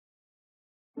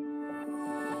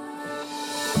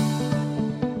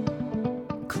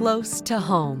Close to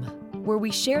Home, where we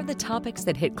share the topics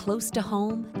that hit close to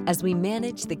home as we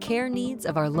manage the care needs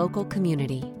of our local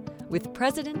community, with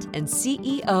President and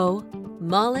CEO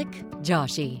Maulik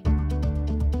Joshi.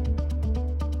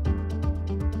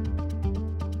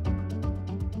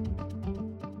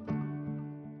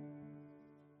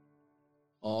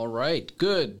 All right.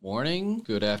 Good morning,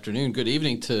 good afternoon, good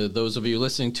evening to those of you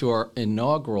listening to our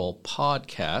inaugural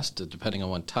podcast, depending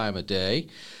on what time of day.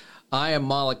 I am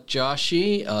Maulik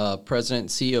Joshi, President and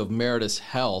CEO of Meritus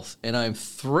Health, and I'm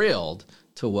thrilled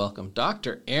to welcome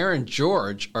Dr. Aaron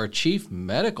George, our Chief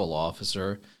Medical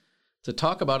Officer, to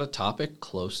talk about a topic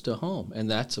close to home,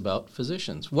 and that's about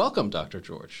physicians. Welcome, Dr.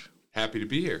 George. Happy to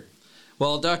be here.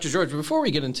 Well, Dr. George, before we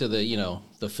get into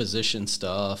the physician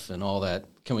stuff and all that,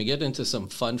 can we get into some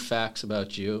fun facts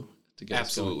about you?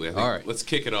 Absolutely. All right. Let's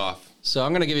kick it off. So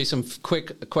I'm going to give you some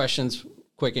quick questions,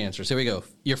 quick answers. Here we go.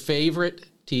 Your favorite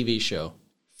TV show?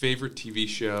 Favorite TV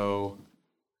show?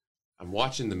 I'm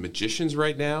watching The Magicians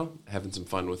right now, having some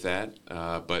fun with that.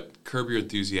 But Curb Your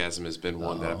Enthusiasm has been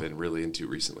one that I've been really into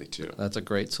recently, too. That's a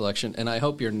great selection. And I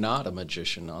hope you're not a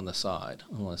magician on the side,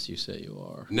 unless you say you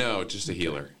are. No, just a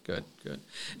healer. Good.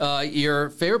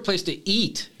 Your favorite place to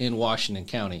eat in Washington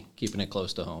County, keeping it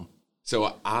close to home?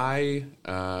 So I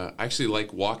actually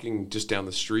like walking just down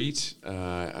the street.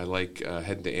 I like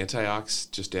heading to Antiochs,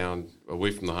 just down away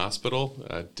from the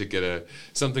hospital, to get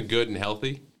something good and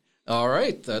healthy. All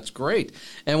right, that's great.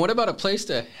 And what about a place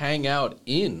to hang out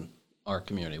in our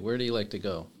community? Where do you like to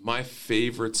go? My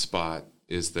favorite spot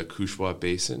is the Cushwa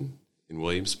Basin in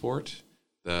Williamsport,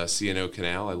 the C&O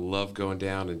Canal. I love going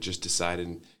down and just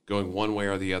deciding, going one way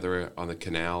or the other on the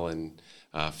canal and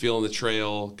feeling the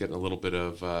trail, getting a little bit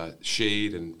of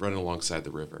shade and running alongside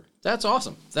the river. That's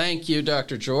awesome. Thank you,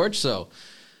 Dr. George. So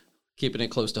keeping it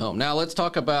close to home. Now let's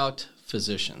talk about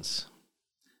physicians.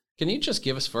 Can you just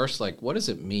give us first, what does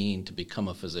it mean to become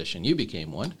a physician? You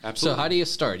became one. Absolutely. So how do you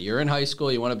start? You're in high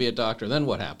school, you want to be a doctor, then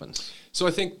what happens? So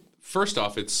I think, first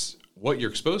off, it's what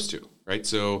you're exposed to, right?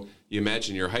 So you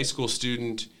imagine you're a high school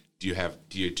student.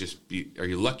 Are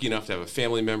you lucky enough to have a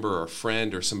family member or a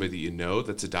friend or somebody that you know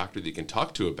that's a doctor that you can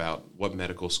talk to about what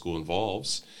medical school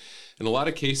involves? In a lot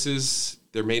of cases,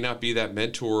 there may not be that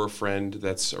mentor or friend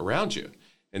that's around you.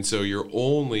 And so you're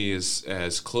only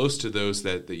as close to those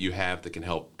that you have that can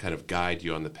help kind of guide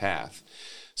you on the path.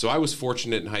 So I was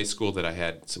fortunate in high school that I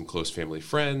had some close family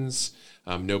friends,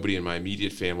 nobody in my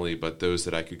immediate family, but those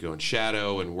that I could go and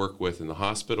shadow and work with in the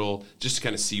hospital, just to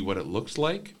kind of see what it looked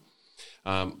like.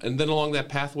 And then along that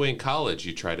pathway in college,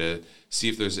 you try to see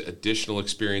if there's additional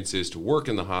experiences to work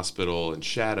in the hospital and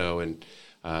shadow. And,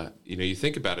 you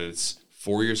think about it, it's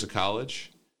 4 years of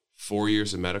college, 4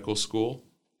 years of medical school,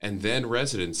 and then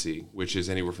residency, which is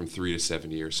anywhere from 3 to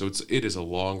 7 years. So it is a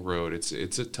long road.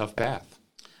 It's a tough path.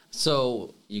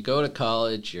 So you go to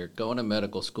college, you're going to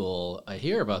medical school. I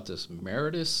hear about this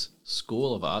Meritus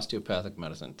School of Osteopathic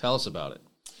Medicine. Tell us about it.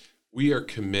 We are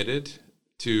committed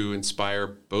to inspire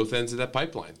both ends of that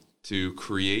pipeline, to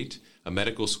create a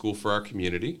medical school for our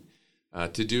community,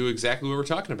 to do exactly what we're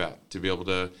talking about, to be able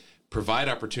to provide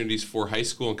opportunities for high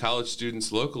school and college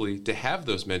students locally to have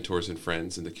those mentors and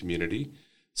friends in the community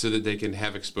so that they can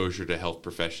have exposure to health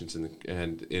professions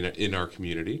in our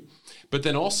community, but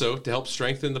then also to help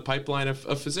strengthen the pipeline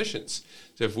of physicians.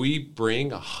 So if we bring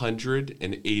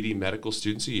 180 medical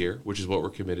students a year, which is what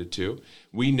we're committed to,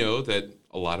 we know that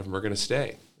a lot of them are going to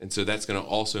stay. And so that's going to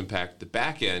also impact the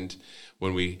back end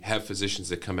when we have physicians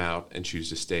that come out and choose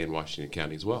to stay in Washington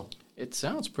County as well. It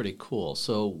sounds pretty cool.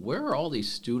 So where are all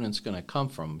these students going to come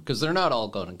from? Because they're not all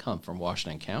going to come from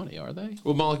Washington County, are they?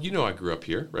 Well, Maulik, I grew up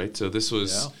here, right? So this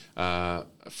was,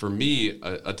 for me,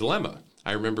 a dilemma.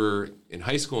 I remember in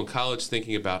high school and college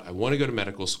thinking about, I want to go to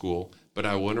medical school, but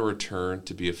I want to return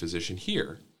to be a physician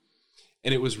here.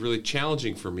 And it was really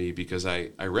challenging for me because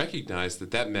I recognized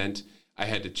that meant I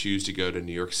had to choose to go to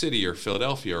New York City or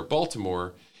Philadelphia or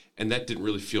Baltimore, and that didn't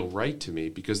really feel right to me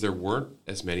because there weren't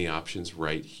as many options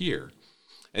right here.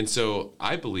 And so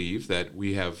I believe that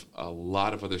we have a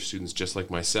lot of other students just like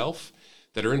myself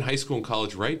that are in high school and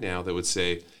college right now that would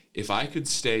say, if I could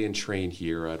stay and train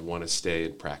here, I'd want to stay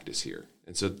and practice here.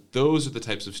 And so those are the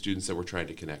types of students that we're trying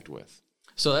to connect with.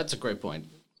 So that's a great point.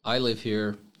 I live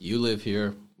here, you live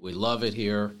here, we love it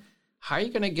here. How are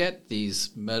you going to get these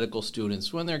medical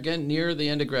students when they're getting near the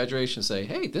end of graduation say,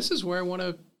 hey, this is where I want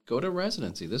to go to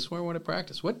residency, this is where I want to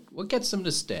practice? What gets them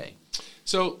to stay?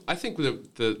 So I think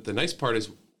the nice part is,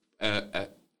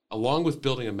 along with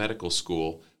building a medical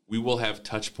school, we will have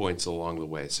touch points along the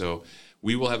way. So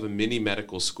we will have a mini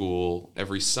medical school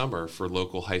every summer for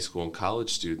local high school and college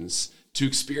students to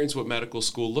experience what medical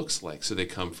school looks like. So they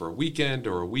come for a weekend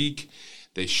or a week.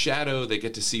 They shadow, they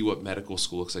get to see what medical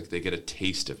school looks like. They get a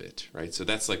taste of it, right? So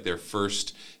that's like their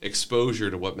first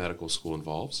exposure to what medical school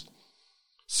involves.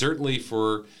 Certainly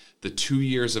for the 2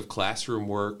 years of classroom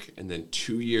work and then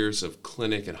 2 years of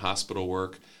clinic and hospital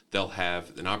work, they'll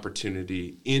have an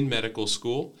opportunity in medical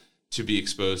school to be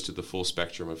exposed to the full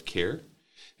spectrum of care.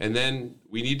 And then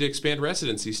we need to expand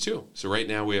residencies too. So right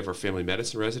now we have our family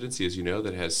medicine residency, as you know,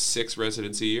 that has 6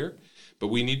 residents a year, but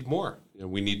we need more.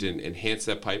 We need to enhance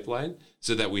that pipeline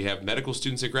so that we have medical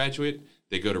students that graduate,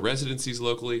 they go to residencies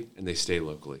locally, and they stay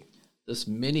locally. This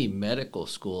mini medical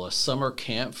school, a summer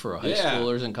camp for high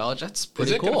schoolers in college, that's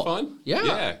pretty cool. Is that kind of fun?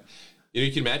 Yeah. You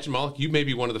can imagine, Maulik, you may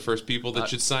be one of the first people that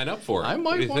should sign up for it. I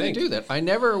might want to do that. I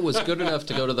never was good enough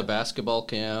to go to the basketball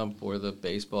camp or the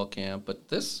baseball camp, but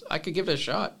this, I could give it a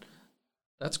shot.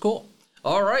 That's cool.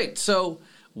 All right. So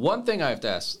one thing I have to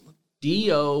ask,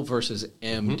 DO versus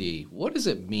MD. What does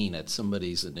it mean at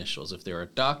somebody's initials if they're a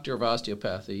doctor of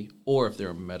osteopathy or if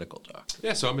they're a medical doctor?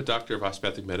 Yeah, so I'm a doctor of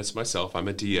osteopathic medicine myself. I'm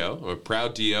a DO. I'm a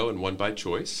proud DO and one by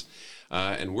choice.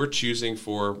 And we're choosing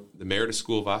for the Meredith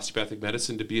School of Osteopathic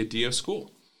Medicine to be a DO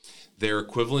school. They're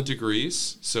equivalent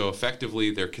degrees, so effectively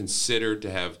they're considered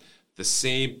to have the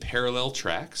same parallel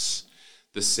tracks,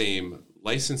 the same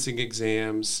licensing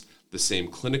exams, the same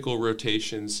clinical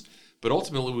rotations. But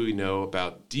ultimately, we know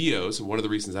about DOs, and one of the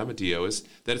reasons I'm a DO is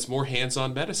that it's more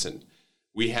hands-on medicine.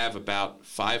 We have about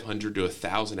 500 to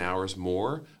 1,000 hours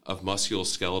more of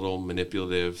musculoskeletal,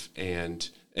 manipulative, and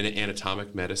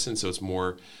anatomic medicine, so it's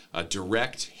more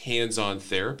direct, hands-on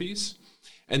therapies.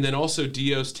 And then also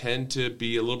DOs tend to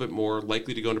be a little bit more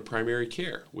likely to go into primary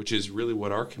care, which is really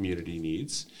what our community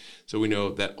needs. So we know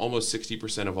that almost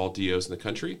 60% of all DOs in the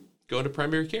country go into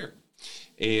primary care.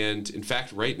 And in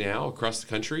fact, right now, across the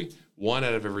country, 1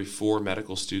 out of every 4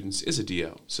 medical students is a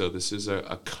DO. So this is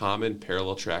a common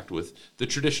parallel track with the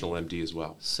traditional MD as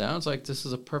well. Sounds like this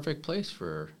is a perfect place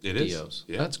for it DOs. Is.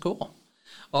 Yeah. That's cool.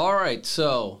 All right,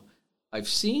 so I've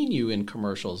seen you in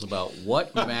commercials about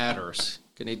what matters.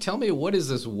 Can you tell me what is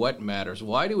this what matters?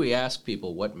 Why do we ask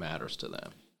people what matters to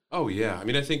them? Oh, yeah. I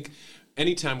mean, I think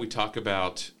anytime we talk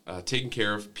about taking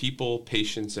care of people,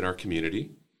 patients in our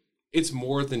community, it's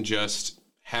more than just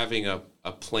having a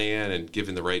plan and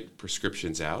giving the right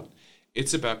prescriptions out.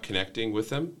 It's about connecting with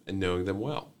them and knowing them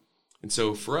well. And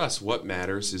so for us, what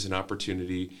matters is an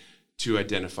opportunity to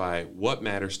identify what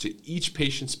matters to each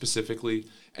patient specifically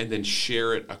and then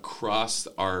share it across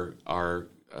our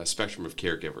spectrum of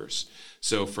caregivers.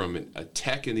 So from a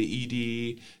tech in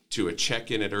the ED to a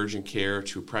check-in at urgent care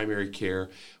to primary care,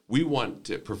 we want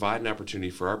to provide an opportunity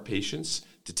for our patients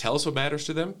to tell us what matters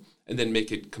to them and then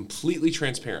make it completely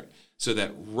transparent so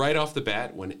that right off the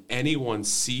bat, when anyone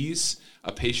sees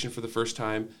a patient for the first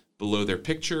time, below their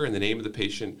picture and the name of the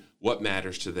patient, what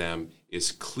matters to them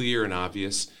is clear and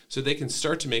obvious so they can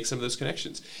start to make some of those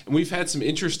connections. And we've had some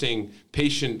interesting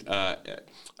patients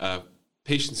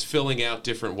filling out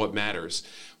different what matters.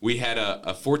 We had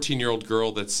a 14-year-old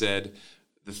girl that said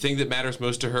the thing that matters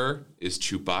most to her is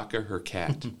Chewbacca, her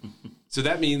cat. So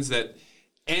that means that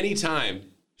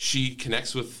anytime she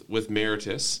connects with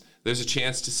Meritus, there's a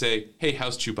chance to say, hey,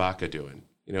 how's Chewbacca doing?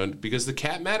 Because the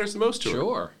cat matters the most to her.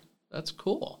 Sure. That's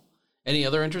cool. Any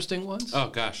other interesting ones? Oh,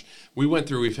 gosh. We went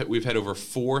through, we've had over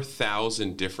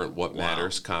 4,000 different what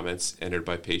matters comments entered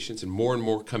by patients, and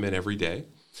more come in every day.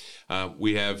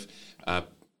 We have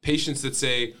patients that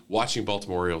say, watching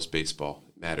Baltimore Orioles baseball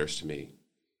matters to me.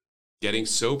 Getting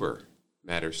sober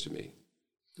matters to me.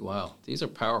 Wow. These are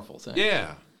powerful things.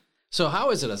 Yeah. So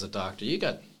how is it as a doctor?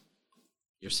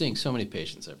 You're seeing so many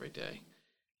patients every day.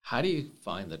 How do you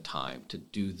find the time to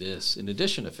do this in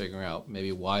addition to figuring out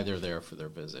maybe why they're there for their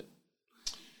visit?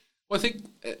 Well, I think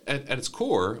at its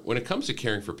core, when it comes to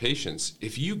caring for patients,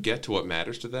 if you get to what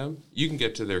matters to them, you can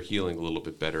get to their healing a little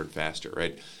bit better and faster,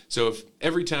 right? So if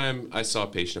every time I saw a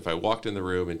patient, if I walked in the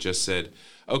room and just said,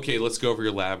 okay, let's go over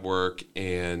your lab work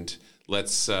and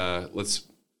let's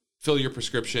fill your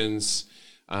prescriptions,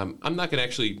 I'm not going to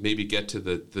actually maybe get to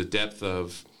the depth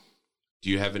of, do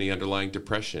you have any underlying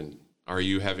depression? Are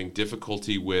you having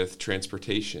difficulty with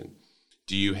transportation?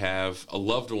 Do you have a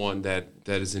loved one that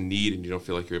is in need and you don't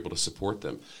feel like you're able to support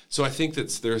them? So I think that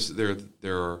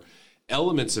there are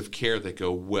elements of care that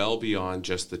go well beyond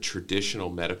just the traditional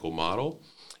medical model.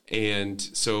 And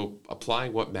so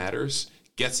applying what matters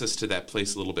gets us to that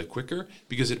place a little bit quicker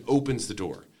because it opens the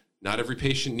door. Not every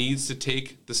patient needs to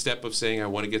take the step of saying, I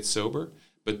want to get sober.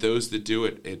 But those that do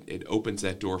it, it opens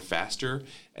that door faster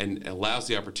and allows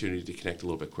the opportunity to connect a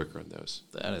little bit quicker on those.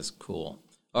 That is cool.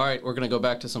 All right, we're going to go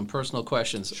back to some personal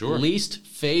questions. Sure. Least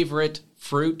favorite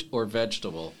fruit or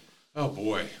vegetable? Oh,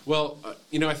 boy. Well,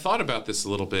 I thought about this a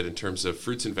little bit in terms of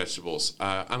fruits and vegetables.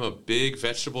 I'm a big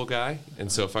vegetable guy,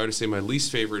 and so if I were to say my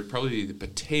least favorite, it'd probably be the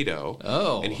potato.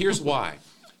 Oh. And here's why.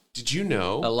 Did you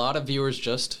know? A lot of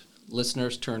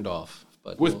listeners turned off.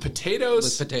 But With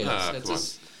potatoes? With potatoes. Come on.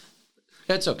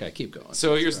 That's okay. Keep going.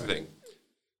 So here's the thing.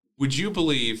 Would you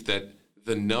believe that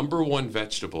the number one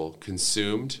vegetable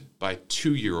consumed by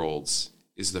 2-year-olds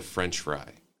is the French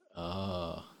fry?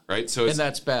 Right? So and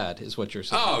that's bad, is what you're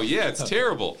saying. Oh, yeah, it's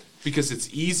terrible because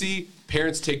it's easy.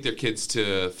 Parents take their kids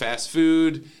to fast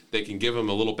food. They can give them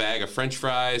a little bag of French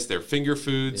fries. They're finger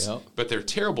foods, but they're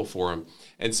terrible for them.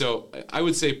 And so I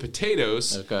would say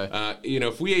potatoes. Okay.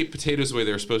 If we ate potatoes the way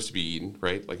they're supposed to be eaten,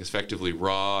 right, like effectively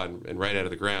raw and right out of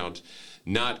the ground,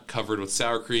 not covered with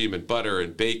sour cream and butter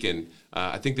and bacon,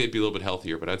 I think they'd be a little bit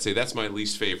healthier. But I'd say that's my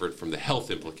least favorite from the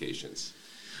health implications.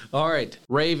 All right.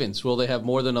 Ravens, will they have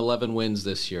more than 11 wins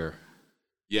this year?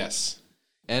 Yes.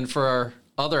 And for our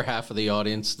other half of the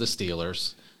audience, the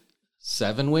Steelers,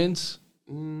 7 wins?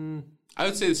 I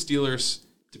would say the Steelers,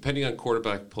 depending on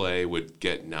quarterback play, would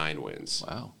get 9 wins.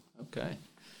 Wow. Okay.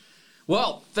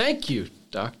 Well, thank you,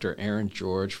 Dr. Aaron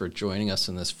George, for joining us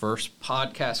in this first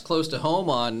podcast close to home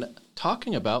on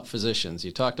talking about physicians.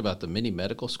 You talked about the mini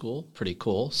medical school, pretty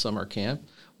cool, summer camp.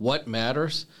 What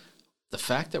matters? The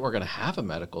fact that we're going to have a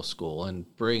medical school and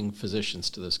bring physicians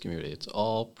to this community. It's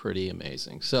all pretty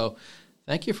amazing. So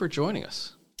thank you for joining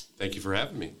us. Thank you for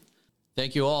having me.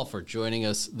 Thank you all for joining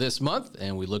us this month,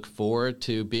 and we look forward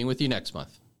to being with you next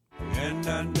month. And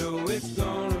I know it's gonna